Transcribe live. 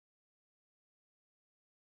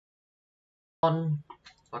On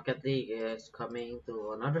Rocket League is coming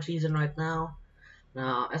to another season right now.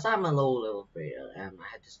 Now, as I'm a low level player and I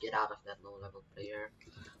had to get out of that low level player,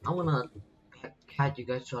 I'm gonna guide you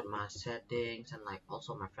guys through my settings and like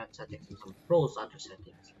also my friend settings and some pros other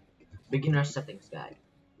settings. Beginner settings guide.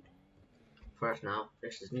 First now,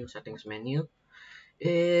 there's this new settings menu.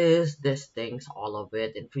 Is this things all of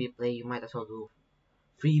it in free play? You might as well do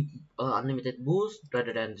free unlimited boost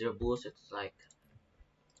rather than zero boost. It's like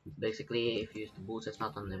basically if you use the boost, it's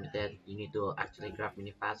not unlimited. You need to actually grab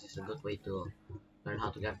mini pads. It's a good way to learn how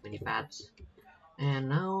to grab mini pads. And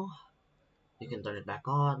now you can turn it back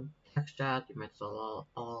on. Text chat, you might as well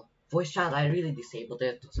all voice chat. I really disabled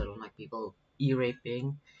it because I don't like people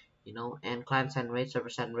e-raping, you know. And client send rate, server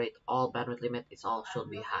send rate, all bandwidth limit, it's all should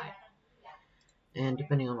be high. And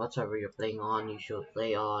depending on what server you're playing on, you should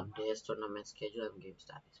play on this tournament schedule and game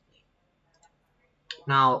stat display.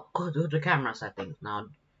 Now go to the camera settings. Now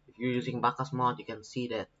if you're using Bacchus mod, you can see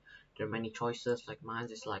that there are many choices. Like mine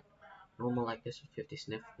is like normal like this with 50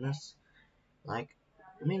 sniffness. Like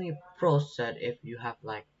many pros said, if you have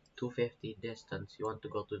like 250 distance, you want to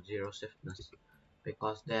go to zero swiftness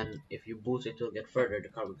because then if you boost it will get further, the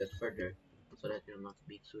car will get further, so that you'll not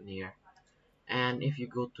be too near. And if you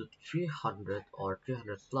go to 300 or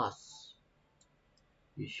 300 plus,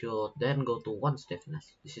 you should then go to one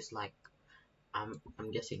stiffness. This is like I'm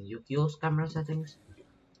guessing Yukio's camera settings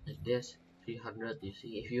like this. 300, you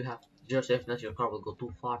see, if you have zero stiffness, your car will go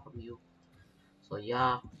too far from you. So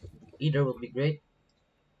yeah, either will be great.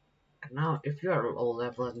 And now if you are low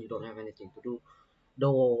level and you don't have anything to do, the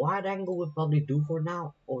wide angle will probably do for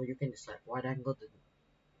now, or you can decide wide angle. You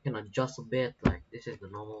can adjust a bit. Like this is the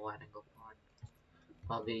normal wide angle part.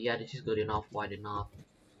 Probably yeah, this is good enough, wide enough.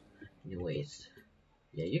 Anyways,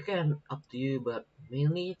 yeah, you can up to you, but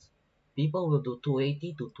mainly people will do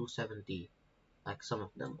 280 to 270, like some of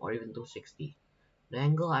them, or even 260. The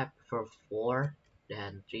angle I prefer 4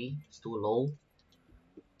 than 3. It's too low.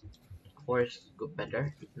 4 is good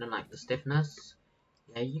better. And then like the stiffness,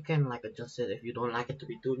 yeah, you can like adjust it if you don't like it to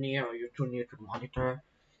be too near or you're too near to the monitor.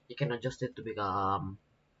 You can adjust it to become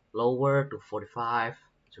lower to 45,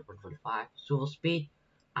 0.45. Swivel speed,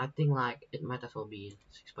 I think like it might as well be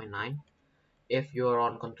 6.9 if you're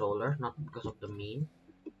on controller, not because of the mean.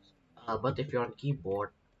 But if you're on keyboard,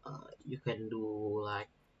 you can do like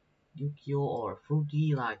Yukio or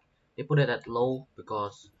Fruity. Like they put it at low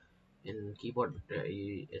because in keyboard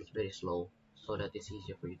it's very slow, so that it's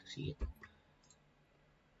easier for you to see it.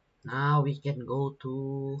 Now we can go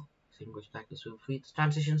to same goes back to swivel speed.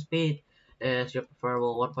 Transition speed is your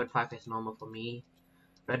preferable. 1.5 is normal for me,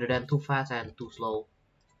 rather than too fast and too slow.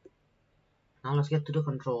 Now let's get to the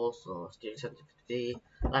controls. So steering sensitivity,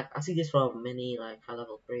 like I see this from many like high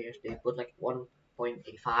level players. They put like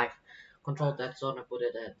 1.85. Control dead zone. I put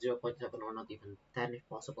it at 0.7 or not even 10 if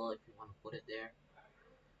possible. If you want to put it there,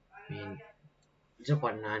 I mean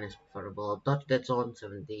 0.9 is preferable. Dodge dead zone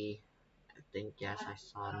 70. I think yes, I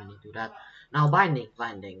saw many do that. Now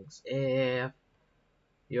bindings. If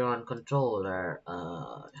you're on controller,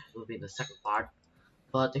 it will be the second part.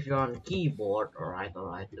 But if you're on keyboard, alright,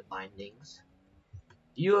 the bindings.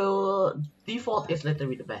 Your default is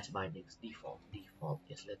literally the best bindings. Default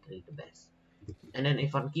is literally the best. And then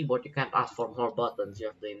if on keyboard you can't ask for more buttons, you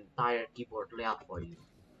have the entire keyboard layout for you.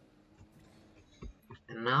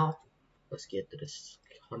 And now let's get to this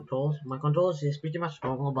controls. My controls is pretty much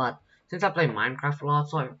normal, but since I play Minecraft a lot,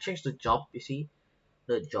 so I've changed the jump. You see,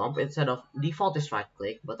 the jump instead of default is right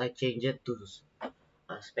click, but I change it to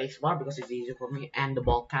spacebar because it's easier for me, and the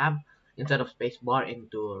ball cam instead of spacebar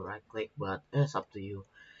into right click, but it's up to you.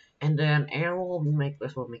 And then arrow make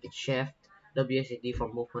as well make it shift. WSD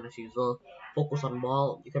for movement as usual. Focus on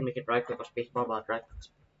ball. You can make it right click or spacebar, but right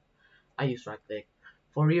click. I use right click.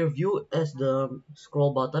 For rear view is the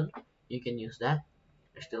scroll button. You can use that.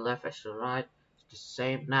 It's the left, it's the right. It's the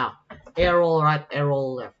same. Now arrow right, arrow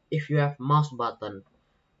left. If you have mouse button,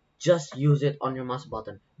 just use it on your mouse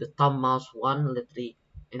button. The thumb mouse one literally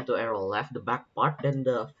into arrow left, the back part, then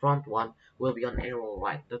the front one will be on arrow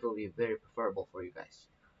right. That will be very preferable for you guys.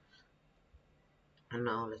 And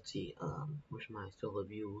now let's see, where's my silver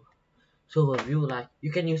view? Silver view, like you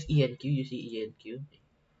can use ENQ. You see ENQ?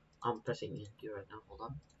 I'm pressing ENQ right now. Hold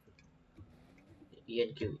on.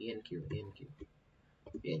 ENQ, ENQ, ENQ,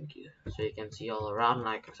 ENQ. So you can see all around.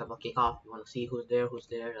 Like example, kickoff. You want to see who's there,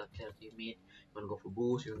 like their teammate. You want to go for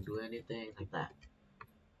boost. You want to do anything like that.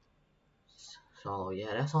 So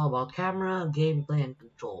yeah, that's all about camera, gameplay, and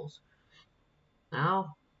controls.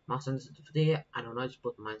 Now, mouse sensitivity. I don't know. Just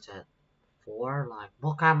put mindset 4. Like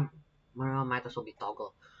ball camera might also be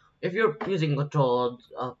toggle. If you're using control,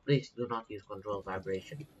 please do not use control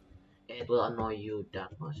vibration. it will annoy you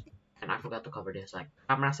that much. And I forgot to cover this, like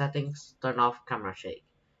camera settings, turn off camera shake.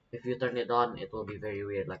 If you turn it on, it will be very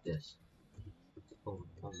weird like this. Oh,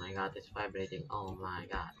 oh my god, it's vibrating. Oh my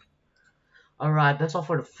god. Alright, that's all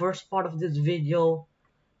for the first part of this video.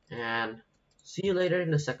 And see you later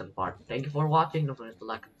in the second part. Thank you for watching. Don't forget to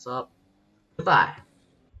like and sub. Goodbye.